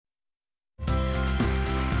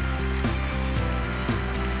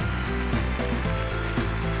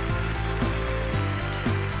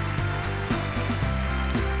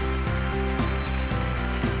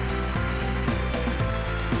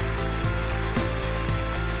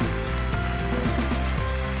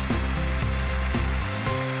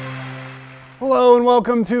Hello and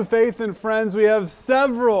welcome to Faith and Friends. We have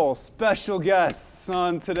several special guests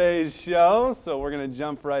on today's show, so we're going to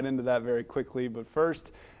jump right into that very quickly. But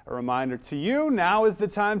first, a reminder to you, now is the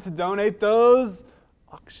time to donate those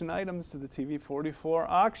auction items to the TV44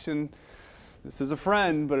 auction. This is a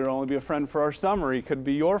friend, but it'll only be a friend for our summer. He could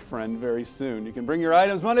be your friend very soon. You can bring your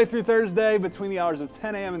items Monday through Thursday between the hours of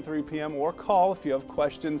 10 a.m. and 3 p.m. or call if you have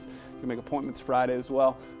questions. You can make appointments Friday as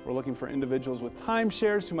well. We're looking for individuals with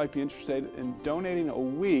timeshares who might be interested in donating a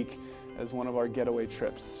week as one of our getaway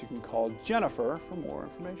trips. You can call Jennifer for more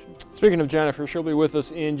information. Speaking of Jennifer, she'll be with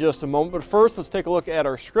us in just a moment. But first, let's take a look at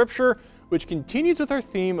our scripture, which continues with our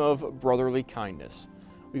theme of brotherly kindness.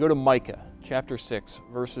 We go to Micah chapter 6,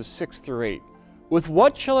 verses 6 through 8. With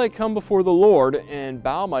what shall I come before the Lord and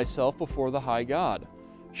bow myself before the high God?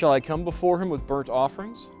 Shall I come before him with burnt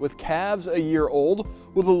offerings, with calves a year old?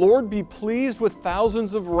 Will the Lord be pleased with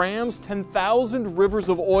thousands of rams, 10,000 rivers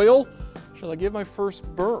of oil? Shall I give my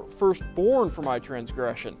firstborn for my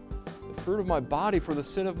transgression, the fruit of my body for the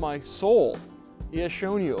sin of my soul? He has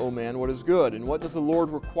shown you, O man, what is good, and what does the Lord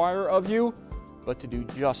require of you? But to do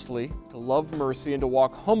justly, to love mercy, and to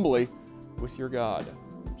walk humbly with your God.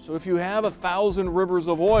 So if you have 1,000 rivers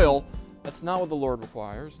of oil, that's not what the Lord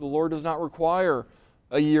requires. The Lord does not require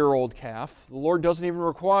a year-old calf. The Lord doesn't even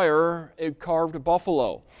require a carved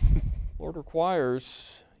buffalo. The Lord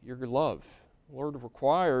requires your love. The Lord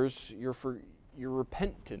requires your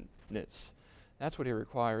repentantness. That's what he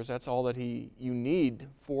requires. That's all that you need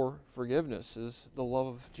for forgiveness is the love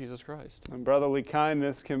of Jesus Christ. And brotherly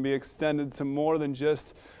kindness can be extended to more than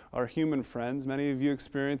just our human friends. Many of you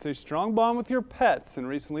experience a strong bond with your pets, and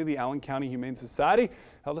recently the Allen County Humane Society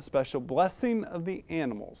held a special blessing of the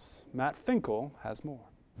animals. Matt Finkel has more.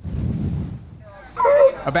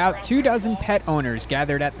 About 24 pet owners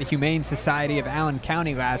gathered at the Humane Society of Allen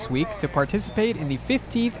County last week to participate in the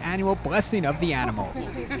 15th annual Blessing of the Animals.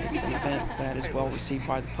 It's an event that is well received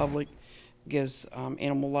by the public, gives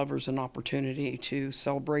animal lovers an opportunity to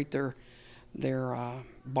celebrate their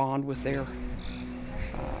bond with their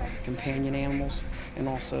companion animals, and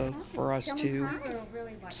also for us to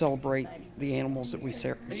celebrate the animals that we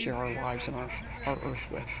share our lives and our earth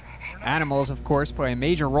with. Animals, of course, play a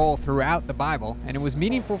major role throughout the Bible, and it was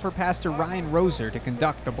meaningful for Pastor Ryan Roser to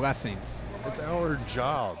conduct the blessings. It's our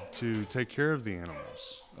job to take care of the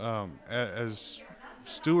animals. As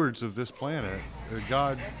stewards of this planet,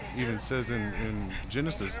 God even says in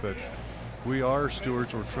Genesis that we are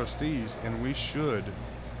stewards or trustees, and we should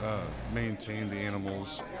maintain the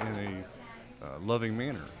animals in a loving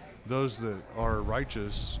manner. Those that are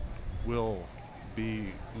righteous will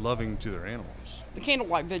be loving to their animals. The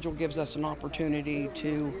Candlelight Vigil gives us an opportunity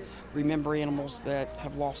to remember animals that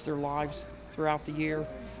have lost their lives throughout the year,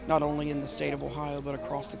 not only in the state of Ohio, but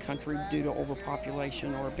across the country due to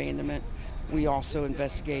overpopulation or abandonment. We also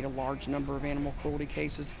investigate a large number of animal cruelty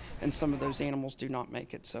cases, and some of those animals do not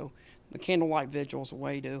make it. So the Candlelight Vigil is a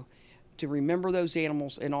way to remember those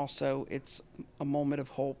animals, and also it's a moment of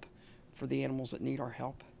hope for the animals that need our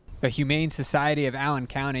help. The Humane Society of Allen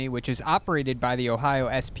County, which is operated by the Ohio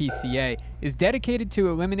SPCA, is dedicated to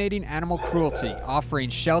eliminating animal cruelty,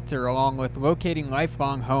 offering shelter along with locating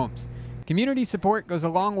lifelong homes. Community support goes a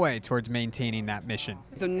long way towards maintaining that mission.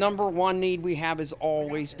 The number one need we have is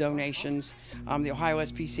always donations. The Ohio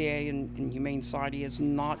SPCA and Humane Society is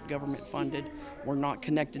not government funded. We're not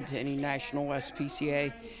connected to any national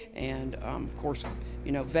SPCA. And of course,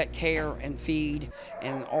 vet care and feed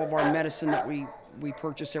and all of our medicine that we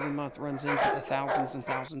purchase every month runs into the thousands and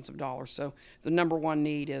thousands of dollars. So the number one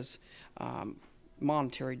need is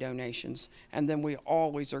monetary donations. And then we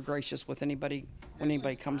always are gracious with when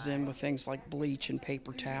anybody comes in with things like bleach and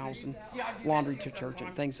paper towels and laundry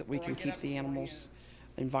detergent, things that we can keep the animals'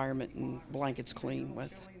 environment and blankets clean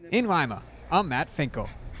with. In Lima, I'm Matt Finkel.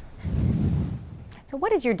 So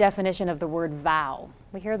what is your definition of the word vow?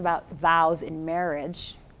 We hear about vows in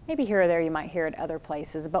marriage. Maybe here or there you might hear it other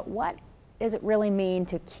places, but what does it really mean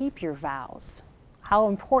to keep your vows? How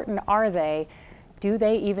important are they? Do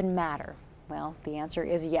they even matter? Well, the answer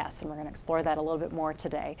is yes, and we're going to explore that a little bit more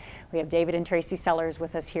today. We have David and Tracy Sellers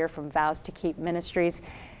with us here from Vows to Keep Ministries.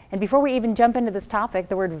 And before we even jump into this topic,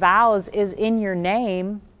 the word vows is in your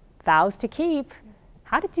name, Vows to Keep.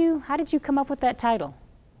 How did you come up with that title?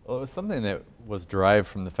 Well, it was something that was derived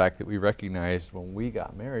from the fact that we recognized when we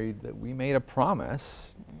got married that we made a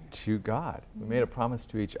promise to God. We made a promise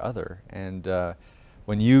to each other. And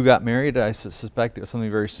when you got married, I suspect it was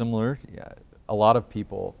something very similar. Yeah, a lot of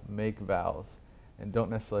people make vows and don't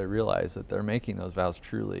necessarily realize that they're making those vows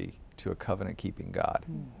truly to a covenant-keeping God.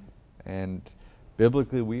 And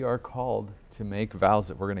biblically, we are called to make vows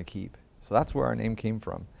that we're going to keep. So that's where our name came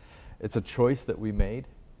from. It's a choice that we made.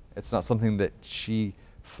 It's not something that she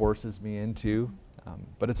forces me into,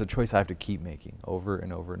 but it's a choice I have to keep making over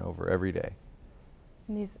and over and over every day.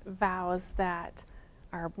 And these vows that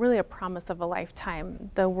are really a promise of a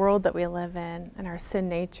lifetime. The world that we live in and our sin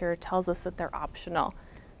nature tells us that they're optional,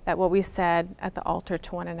 that what we said at the altar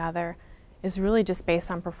to one another is really just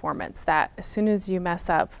based on performance, that as soon as you mess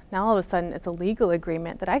up, now all of a sudden it's a legal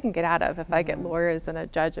agreement that I can get out of if I get lawyers and a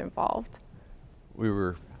judge involved.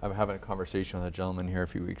 I'm having a conversation with a gentleman here a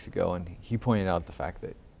few weeks ago, and he pointed out the fact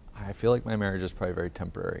that I feel like my marriage is probably very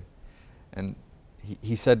temporary. And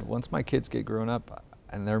he said, once my kids get grown up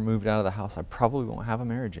and they're moved out of the house, I probably won't have a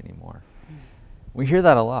marriage anymore. We hear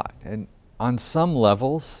that a lot. And on some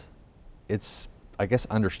levels, it's, I guess,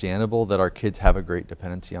 understandable that our kids have a great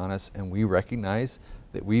dependency on us, and we recognize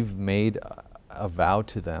that we've made a vow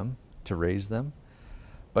to them to raise them.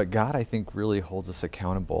 But God, I think, really holds us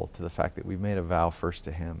accountable to the fact that we've made a vow first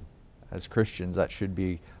to Him. As Christians, that should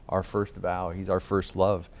be our first vow. He's our first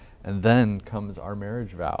love. And then comes our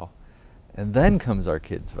marriage vow. And then comes our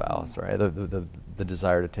kids' vows, right? The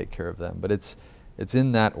desire to take care of them. But it's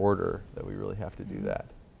in that order that we really have to do that.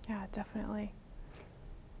 Yeah, definitely.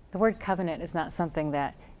 The word covenant is not something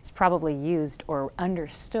that is probably used or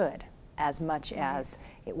understood as much as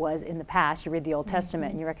it was in the past. You read the Old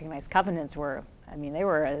Testament and you recognize covenants were, I mean, they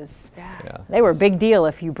were a big deal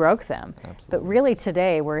if you broke them. Absolutely. But really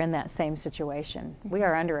today we're in that same situation. We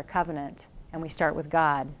are under a covenant, and we start with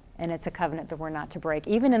God, and it's a covenant that we're not to break.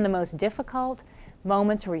 Even in the most difficult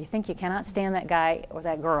moments where you think you cannot stand that guy or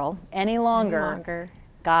that girl any longer.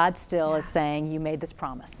 God still is saying, you made this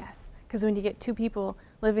promise. Yes, because when you get two people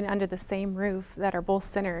living under the same roof that are both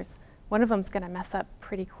sinners, one of them's going to mess up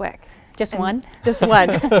pretty quick. Just one? Just one.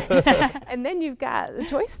 And then you've got the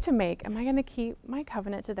choice to make. Am I going to keep my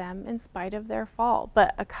covenant to them in spite of their fall?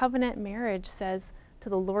 But a covenant marriage says to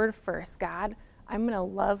the Lord first, God, I'm going to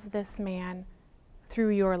love this man through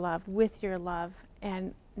your love, with your love,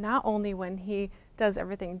 and not only when he does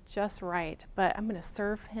everything just right, but I'm going to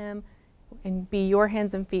serve him and be your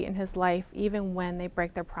hands and feet in his life, even when they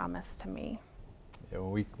break their promise to me. Yeah,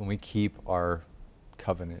 when we keep our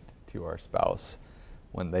covenant to our spouse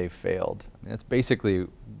when they failed, I mean, that's basically,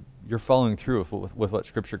 you're following through with what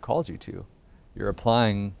Scripture calls you to. You're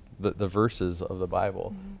applying the verses of the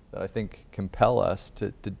Bible that I think compel us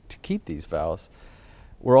to keep these vows.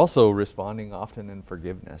 We're also responding often in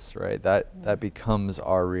forgiveness, right? That becomes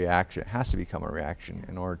our reaction. It has to become a reaction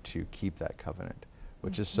in order to keep that covenant,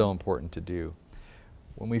 which is so important to do.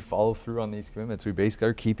 When we follow through on these commitments, we basically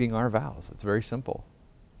are keeping our vows. It's very simple.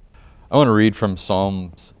 I want to read from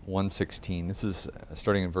Psalms 116. This is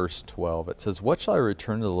starting in verse 12. It says, "What shall I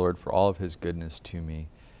return to the Lord for all of his goodness to me?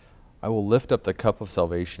 I will lift up the cup of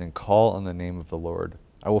salvation and call on the name of the Lord.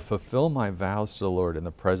 I will fulfill my vows to the Lord in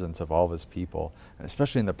the presence of all of his people," and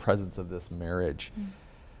especially in the presence of this marriage.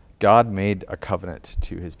 God made a covenant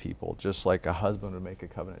to his people, just like a husband would make a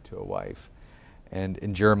covenant to a wife. And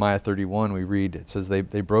in Jeremiah 31, we read, it says, they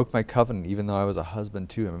broke my covenant even though I was a husband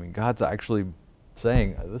to him. I mean, God's actually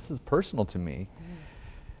saying, this is personal to me.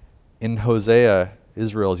 In Hosea,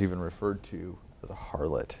 Israel is even referred to as a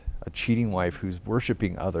harlot, a cheating wife who's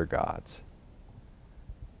worshiping other gods.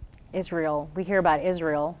 Israel, we hear about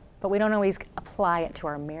Israel, but we don't always apply it to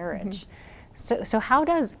our marriage. So how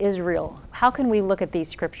does Israel, how can we look at these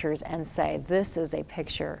scriptures and say this is a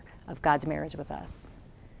picture of God's marriage with us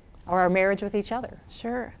or our marriage with each other?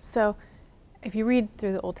 Sure. So if you read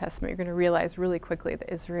through the Old Testament, you're going to realize really quickly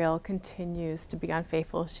that Israel continues to be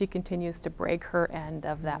unfaithful. She continues to break her end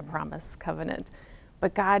of that promise covenant.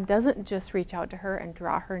 But God doesn't just reach out to her and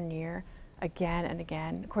draw her near again and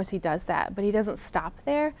again. Of course, he does that, but he doesn't stop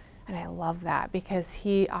there. And I love that because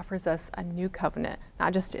he offers us a new covenant,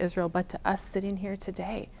 not just to Israel, but to us sitting here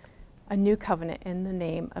today. A new covenant in the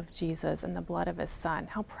name of Jesus and the blood of his son.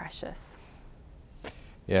 How precious.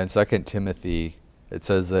 Yeah, in 2 Timothy, it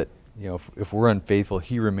says that, you know, if we're unfaithful,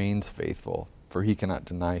 he remains faithful, for he cannot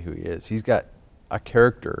deny who he is. He's got a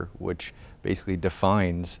character which basically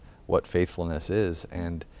defines what faithfulness is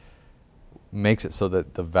and makes it so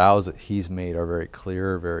that the vows that he's made are very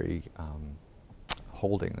clear, very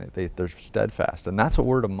holding. They're steadfast, and that's what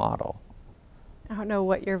we're to model. I don't know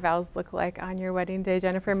what your vows look like on your wedding day,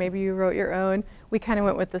 Jennifer. Maybe you wrote your own. We kind of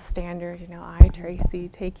went with the standard, you know, I, Tracy,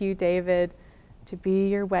 take you, David, to be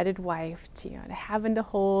your wedded wife, to, you know, to have and to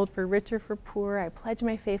hold, for rich or for poor, I pledge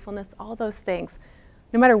my faithfulness, all those things.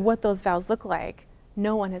 No matter what those vows look like,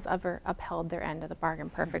 no one has ever upheld their end of the bargain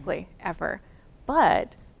perfectly, ever.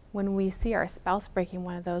 But when we see our spouse breaking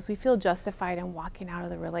one of those, we feel justified in walking out of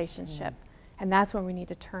the relationship. And that's when we need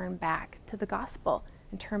to turn back to the gospel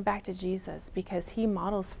and turn back to Jesus, because he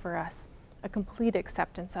models for us a complete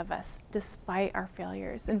acceptance of us despite our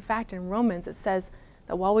failures. In fact, in Romans it says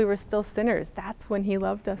that while we were still sinners, that's when he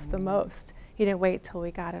loved us the most. He didn't wait till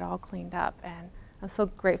we got it all cleaned up. And I'm so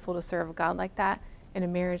grateful to serve a God like that in a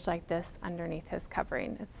marriage like this underneath his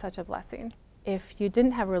covering. It's such a blessing. If you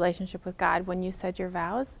didn't have a relationship with God when you said your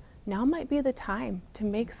vows, now might be the time to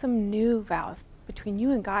make some new vows between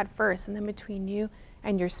you and God first, and then between you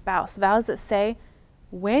and your spouse. Vows that say,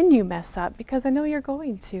 when you mess up, because I know you're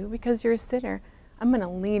going to, because you're a sinner, I'm going to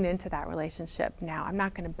lean into that relationship now. I'm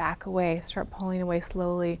not going to back away, start pulling away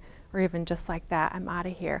slowly, or even just like that, I'm out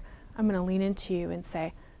of here. I'm going to lean into you and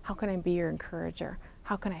say, how can I be your encourager?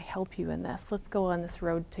 How can I help you in this? Let's go on this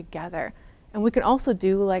road together. And we can also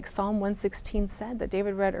do like Psalm 116 said that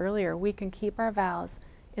David read earlier, we can keep our vows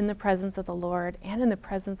in the presence of the Lord and in the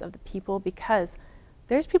presence of the people, because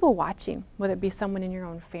there's people watching, whether it be someone in your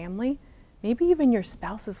own family, maybe even your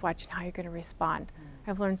spouse is watching how you're going to respond.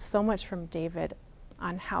 I've learned so much from David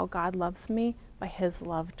on how God loves me by his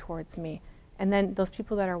love towards me. And then those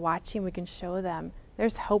people that are watching, we can show them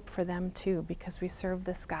there's hope for them too, because we serve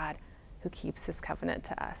this God who keeps his covenant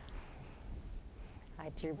to us.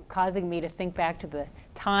 You're causing me to think back to the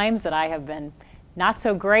times that I have been not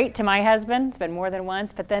so great to my husband. It's been more than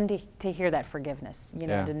once, but then to hear that forgiveness, you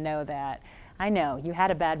know, to know that, I know you had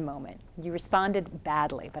a bad moment. You responded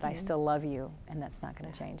badly, but I still love you, and that's not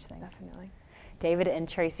going to change things. Definitely. David and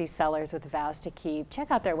Tracy Sellers with Vows to Keep. Check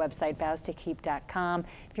out their website, vowstokeep.com.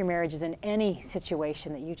 If your marriage is in any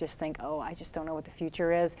situation that you just think, oh, I just don't know what the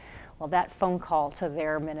future is, well, that phone call to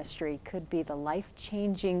their ministry could be the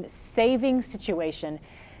life-changing, saving situation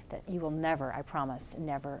that you will never, I promise,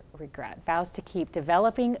 never regret. Vows to Keep,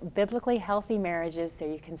 developing biblically healthy marriages. There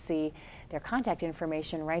you can see their contact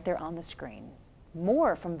information right there on the screen.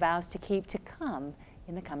 More from Vows to Keep to come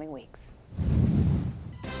in the coming weeks.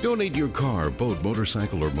 Donate your car, boat,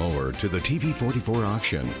 motorcycle, or mower to the TV44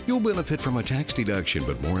 auction. You'll benefit from a tax deduction,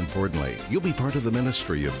 but more importantly, you'll be part of the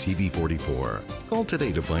ministry of TV44. Call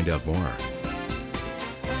today to find out more.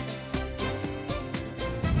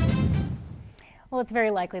 Well, it's very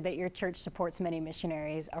likely that your church supports many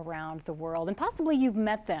missionaries around the world, and possibly you've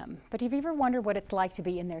met them. But have you ever wondered what it's like to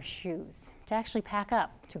be in their shoes, to actually pack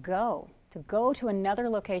up, to go to another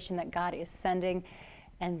location that God is sending,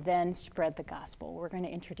 and then spread the gospel? We're going to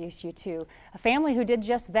introduce you to a family who did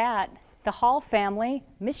just that, the Hall family,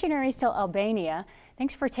 Missionaries to Albania.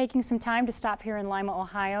 Thanks for taking some time to stop here in Lima,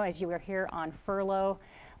 Ohio, as you are here on furlough.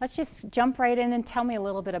 Let's just jump right in and tell me a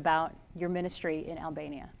little bit about your ministry in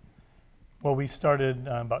Albania. Well, we started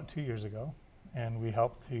about 2 years ago, and we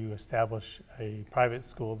helped to establish a private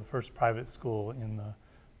school, the first private school in the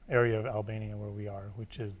area of Albania where we are,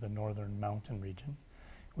 which is the northern mountain region,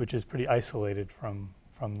 which is pretty isolated from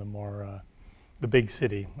the big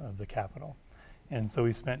city of the capital. And so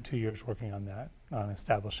we spent 2 years working on that, on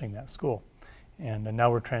establishing that school. And now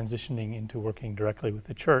we're transitioning into working directly with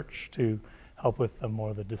the church to help with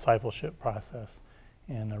the discipleship process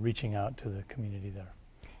and reaching out to the community there.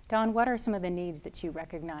 Dawn, what are some of the needs that you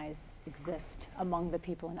recognize exist among the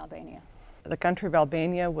people in Albania? The country of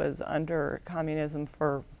Albania was under communism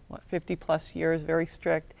for 50 plus years, very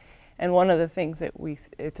strict. And one of the things that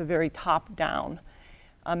it's a very top-down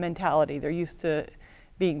mentality. They're used to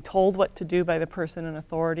being told what to do by the person in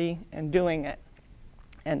authority and doing it.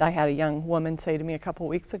 And I had a young woman say to me a couple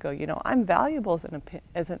weeks ago, you know, I'm valuable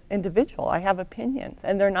as an individual. I have opinions,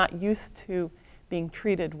 and they're not used to being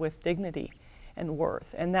treated with dignity and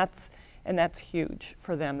worth. And that's huge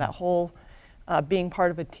for them, that whole being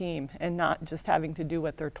part of a team and not just having to do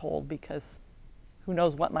what they're told, because who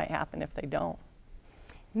knows what might happen if they don't.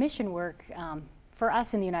 Mission work, for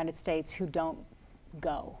us in the United States who don't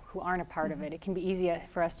go, who aren't a part of it, it can be easy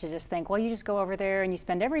for us to just think, well, you just go over there and you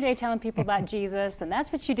spend every day telling people about Jesus, and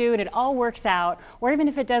that's what you do, and it all works out. Or even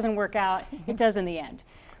if it doesn't work out, it does in the end.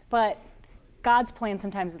 But God's plan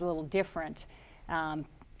sometimes is a little different.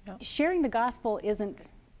 Sharing the gospel isn't,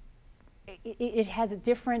 it has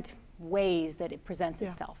different ways that it presents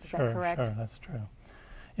itself. Is that correct? Sure, that's true.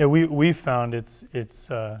 Yeah, we found it's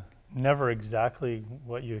never exactly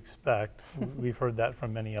what you expect. We've heard that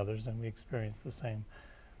from many others, and we experienced the same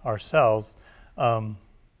ourselves.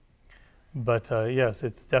 But yes,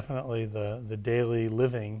 it's definitely the daily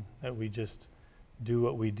living that we just do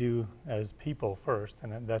what we do as people first,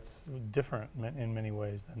 and that's different in many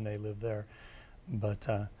ways than they live there. But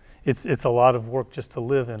it's a lot of work just to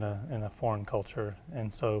live in a foreign culture,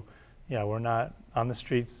 and so yeah, we're not on the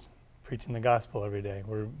streets preaching the gospel every day.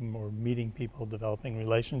 We're meeting people, developing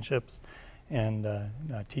relationships, and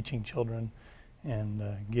teaching children, and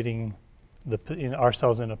getting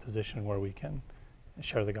ourselves in a position where we can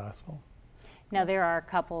share the gospel. Now, there are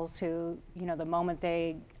couples who, you know, the moment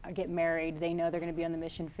they get married, they know they're going to be on the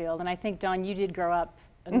mission field. And I think, Dawn, you did grow up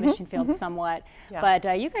in the mission field somewhat. Yeah.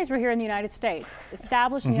 But you guys were here in the United States,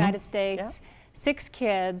 established in the United States, 6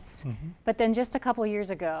 kids. But then just a couple of years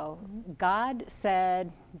ago, God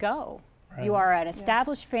said, go. Right. You are an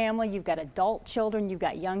established family. You've got adult children. You've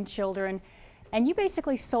got young children. And you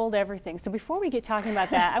basically sold everything. So before we get talking about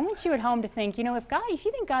that, I want you at home to think, you know, if you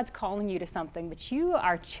think God's calling you to something, but you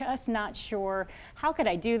are just not sure, how could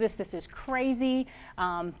I do this? This is crazy.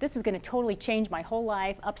 This is going to totally change my whole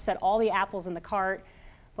life, upset all the apples in the cart.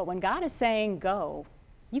 But when God is saying go,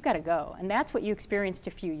 you got to go. And that's what you experienced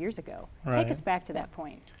a few years ago. Right. Take us back to that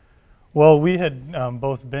point. Well, we had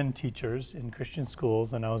both been teachers in Christian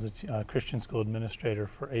schools, and I was a Christian school administrator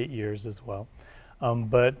for 8 years as well.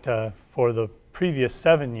 But for the previous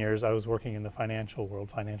 7 years, I was working in the financial world,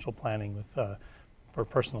 financial planning with for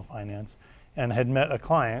personal finance, and had met a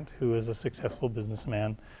client who is a successful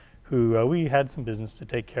businessman who we had some business to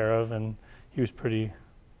take care of, and he was pretty,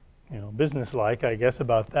 you know, businesslike, I guess,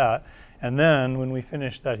 about that. And then when we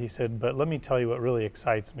finished that, he said, but let me tell you what really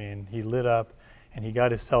excites me. And he lit up, and he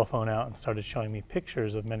got his cell phone out and started showing me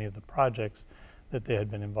pictures of many of the projects that they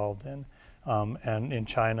had been involved in. And in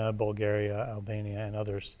China, Bulgaria, Albania, and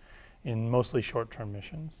others, in mostly short-term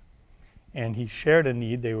missions. And he shared a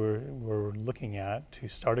need they were looking at to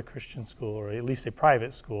start a Christian school, or at least a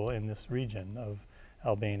private school in this region of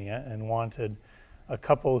Albania, and wanted a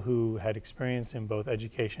couple who had experience in both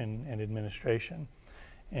education and administration,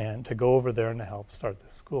 and to go over there and to help start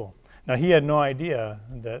this school. Now, he had no idea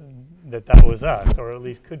that was us, or at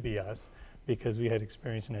least could be us, because we had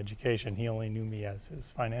experience in education. He only knew me as his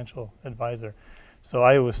financial advisor. So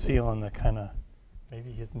I was feeling the kind of,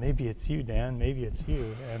 maybe it's you, Dan, maybe it's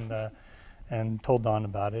you, and told Don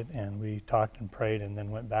about it, and we talked and prayed, and then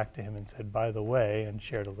went back to him and said, by the way, and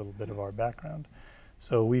shared a little bit of our background.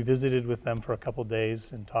 So we visited with them for a couple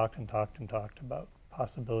days and talked about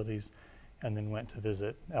possibilities, and then went to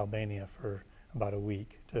visit Albania for about a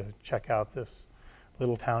week to check out this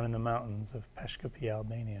little town in the mountains of Peshkapi,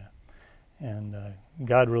 Albania. And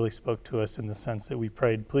God really spoke to us in the sense that we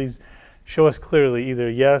prayed, please show us clearly either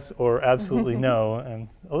yes or absolutely no. And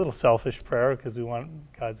a little selfish prayer because we want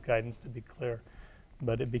God's guidance to be clear.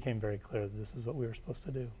 But it became very clear that this is what we were supposed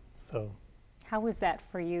to do. So, how was that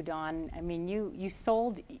for you, Dawn? I mean, you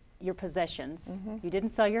sold your possessions. You didn't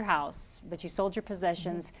sell your house, but you sold your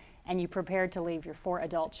possessions, and you prepared to leave your 4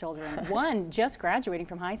 adult children, one just graduating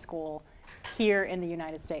from high school, here in the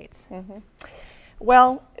United States.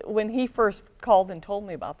 Well, when he first called and told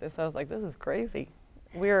me about this, I was like, this is crazy.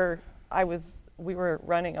 We were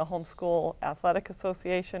running a homeschool athletic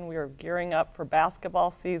association. We were gearing up for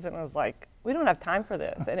basketball season. I was like, we don't have time for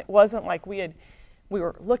this. And it wasn't like we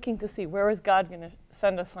were looking to see where is God going to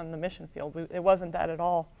send us on the mission field. It wasn't that at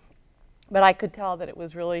all. But I could tell that it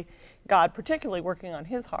was really God particularly working on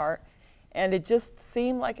his heart. And it just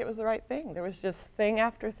seemed like it was the right thing. There was just thing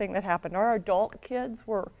after thing that happened. Our adult kids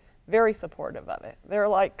were very supportive of it. They're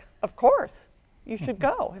like, of course, you should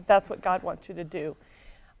go if that's what God wants you to do.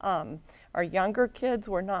 Our younger kids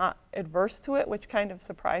were not adverse to it, which kind of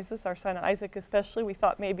surprised us. Our son Isaac especially, we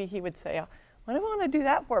thought maybe he would say, what do I want to do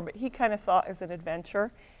that for? But he kind of saw it as an adventure.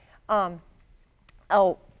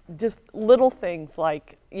 Just little things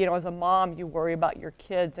like, you know, as a mom, you worry about your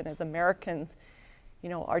kids, and as Americans, you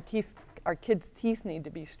know, our kids' teeth need to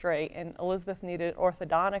be straight, and Elizabeth needed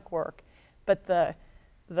orthodontic work. But the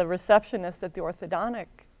receptionist at the orthodontic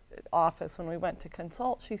office, when we went to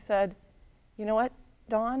consult, she said, you know what,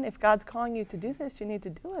 Dawn, if God's calling you to do this, you need to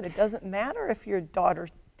do it. It doesn't matter if your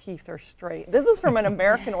daughter's teeth are straight. This is from an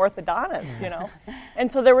American orthodontist, you know.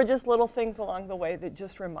 And so there were just little things along the way that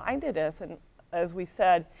just reminded us, and as we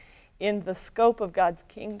said, in the scope of God's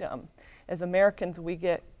kingdom, as Americans, we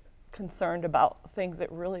get concerned about things that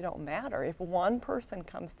really don't matter. If one person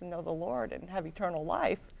comes to know the Lord and have eternal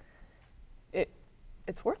life,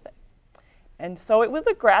 it's worth it. And so it was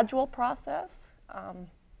a gradual process.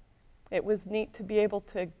 It was neat to be able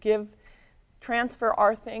to transfer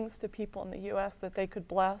our things to people in the U.S. that they could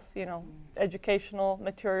bless, you know, educational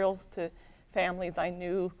materials to families I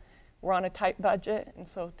knew were on a tight budget, and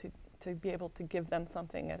so to be able to give them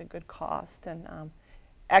something at a good cost. And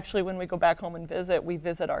actually, when we go back home and visit, we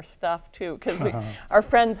visit our stuff too, because our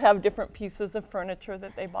friends have different pieces of furniture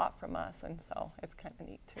that they bought from us, and so it's kind of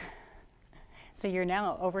neat too. So you're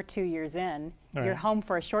now over 2 years in. Right. You're home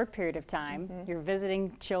for a short period of time. You're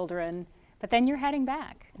visiting children, but then you're heading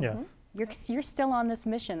back. Yes. You're still on this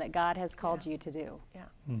mission that God has called you to do.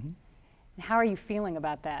 Yeah. And how are you feeling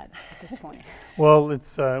about that at this point? Well,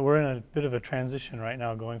 it's we're in a bit of a transition right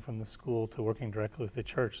now, going from the school to working directly with the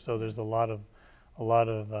church. So there's a lot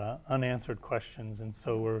of unanswered questions, and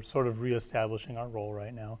so we're sort of reestablishing our role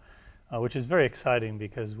right now, which is very exciting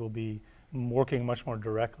because we'll be working much more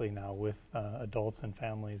directly now with adults and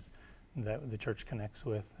families that the church connects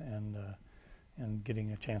with, and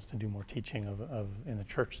getting a chance to do more teaching of in a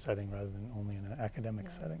church setting rather than only in an academic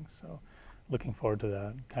setting. So looking forward to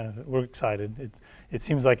that. We're excited. It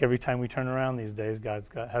seems like every time we turn around these days,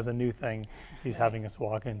 has a new thing he's having us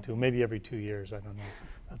walk into. Maybe every 2 years, I don't know.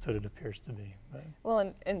 That's what it appears to be. But.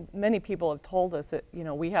 Well, and many people have told us that,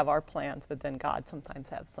 we have our plans, but then God sometimes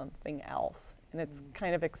has something else. And it's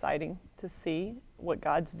kind of exciting to see what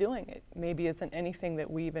God's doing. It maybe isn't anything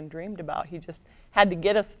that we even dreamed about. He just had to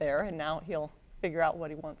get us there, and now he'll figure out what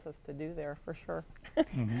he wants us to do there for sure.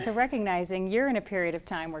 So recognizing you're in a period of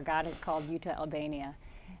time where God has called you to Albania.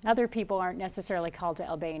 Other people aren't necessarily called to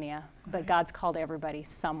Albania, but God's called everybody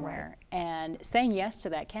somewhere. And saying yes to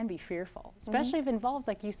that can be fearful, especially if it involves,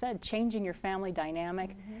 like you said, changing your family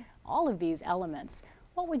dynamic, all of these elements.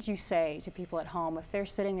 What would you say to people at home if they're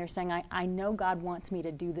sitting there saying, I know God wants me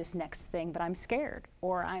to do this next thing, but I'm scared,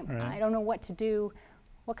 or I don't know what to do?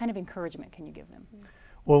 What kind of encouragement can you give them?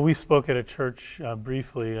 Well, we spoke at a church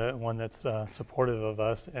briefly, one that's supportive of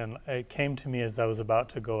us, and it came to me as I was about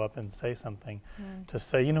to go up and say something, to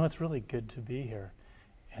say, it's really good to be here,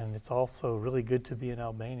 and it's also really good to be in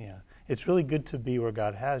Albania. It's really good to be where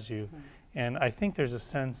God has you, and I think there's a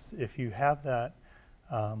sense, if you have that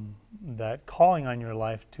that calling on your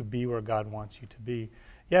life to be where God wants you to be,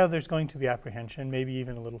 there's going to be apprehension, maybe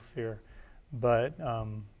even a little fear. But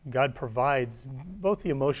God provides both the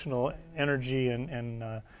emotional energy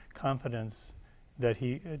and confidence that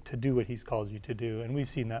to do what He's called you to do. And we've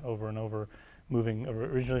seen that over and over, moving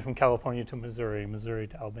originally from California to Missouri, Missouri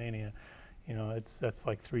to Albania. That's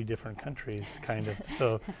like 3 different countries, kind of.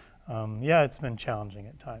 So, it's been challenging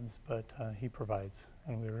at times, but He provides.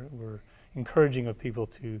 And we're encouraging of people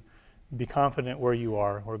to be confident where you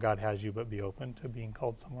are, where God has you, but be open to being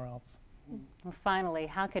called somewhere else. Well, finally,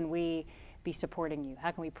 how can we be supporting you? How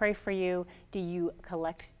can we pray for you? Do you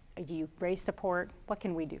raise support? What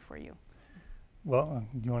can we do for you? Well,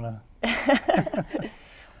 you want to?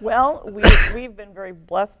 Well, we've been very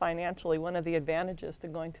blessed financially. One of the advantages to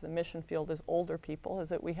going to the mission field as older people is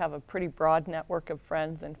that we have a pretty broad network of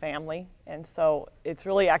friends and family. And so it's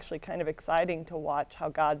really actually kind of exciting to watch how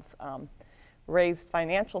God's raised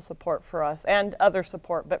financial support for us and other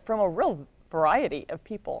support, but from a real variety of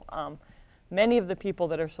people. Many of the people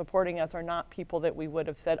that are supporting us are not people that we would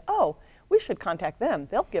have said, oh, we should contact them,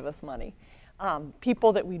 they'll give us money.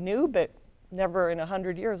 People that we knew but never in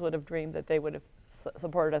 100 years would have dreamed that they would have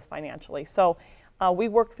supported us financially. So we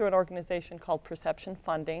work through an organization called Perception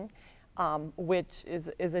Funding, which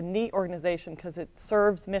is a neat organization because it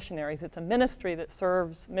serves missionaries. It's a ministry that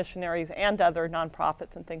serves missionaries and other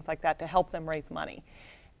nonprofits and things like that to help them raise money.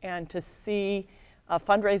 And to see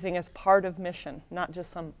fundraising as part of mission, not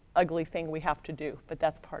just some ugly thing we have to do, but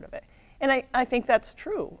that's part of it. And I think that's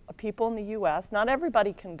true. People in the U.S., not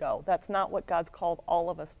everybody can go. That's not what God's called all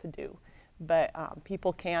of us to do. But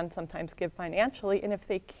people can sometimes give financially, and if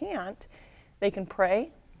they can't, they can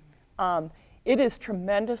pray. It is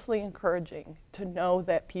tremendously encouraging to know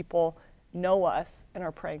that people know us and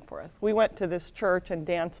are praying for us. We went to this church, and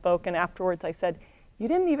Dan spoke, and afterwards I said, you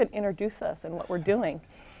didn't even introduce us and what we're doing.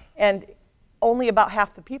 And only about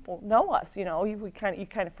half the people know us, you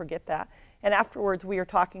kind of forget that. And afterwards we were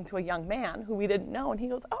talking to a young man who we didn't know, and he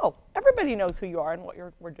goes, oh, everybody knows who you are and what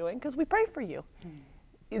we're doing because we pray for you.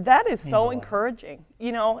 That is so encouraging,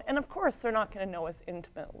 and of course they're not going to know us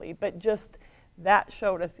intimately, but just that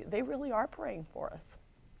showed us they really are praying for us.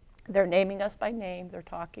 They're naming us by name. They're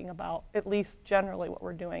talking about at least generally what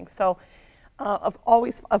we're doing. So of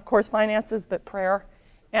course, finances, but prayer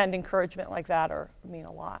and encouragement like that mean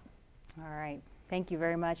a lot. All right. Thank you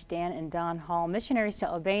very much, Dan and Don Hall. Missionaries to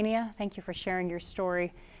Albania, thank you for sharing your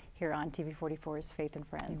story here on TV44's Faith and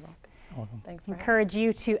Friends. Thanks for encourage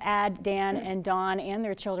you to add Dan and Dawn and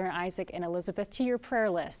their children, Isaac and Elizabeth, to your prayer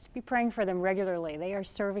list. Be praying for them regularly. They are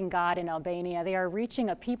serving God in Albania. They are reaching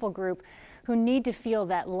a people group who need to feel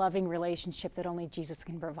that loving relationship that only Jesus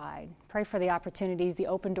can provide. Pray for the opportunities, the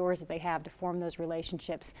open doors that they have to form those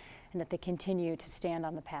relationships, and that they continue to stand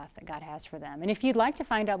on the path that God has for them. And if you'd like to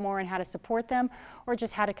find out more on how to support them or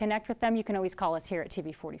just how to connect with them, you can always call us here at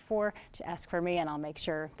TV44 to ask for me, and I'll make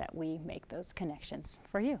sure that we make those connections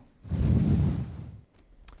for you.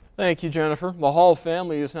 Thank you, Jennifer. The Hall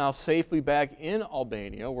family is now safely back in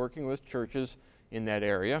Albania, working with churches in that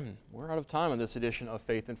area. We're out of time on this edition of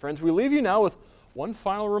Faith and Friends. We leave you now with one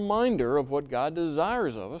final reminder of what God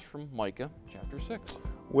desires of us from Micah chapter 6.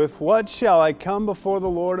 With what shall I come before the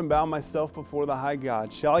Lord and bow myself before the high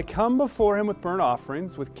God? Shall I come before him with burnt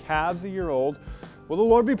offerings, with calves a year old? Will the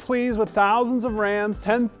Lord be pleased with thousands of rams,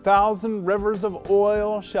 10,000 rivers of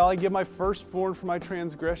oil? Shall I give my firstborn for my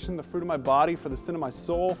transgression, the fruit of my body for the sin of my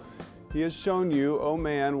soul? He has shown you, O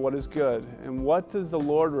man, what is good. And what does the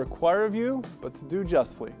Lord require of you? But to do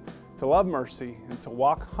justly, to love mercy, and to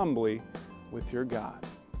walk humbly with your God.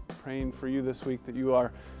 Praying for you this week that you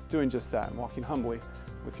are doing just that, walking humbly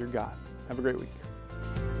with your God. Have a great week.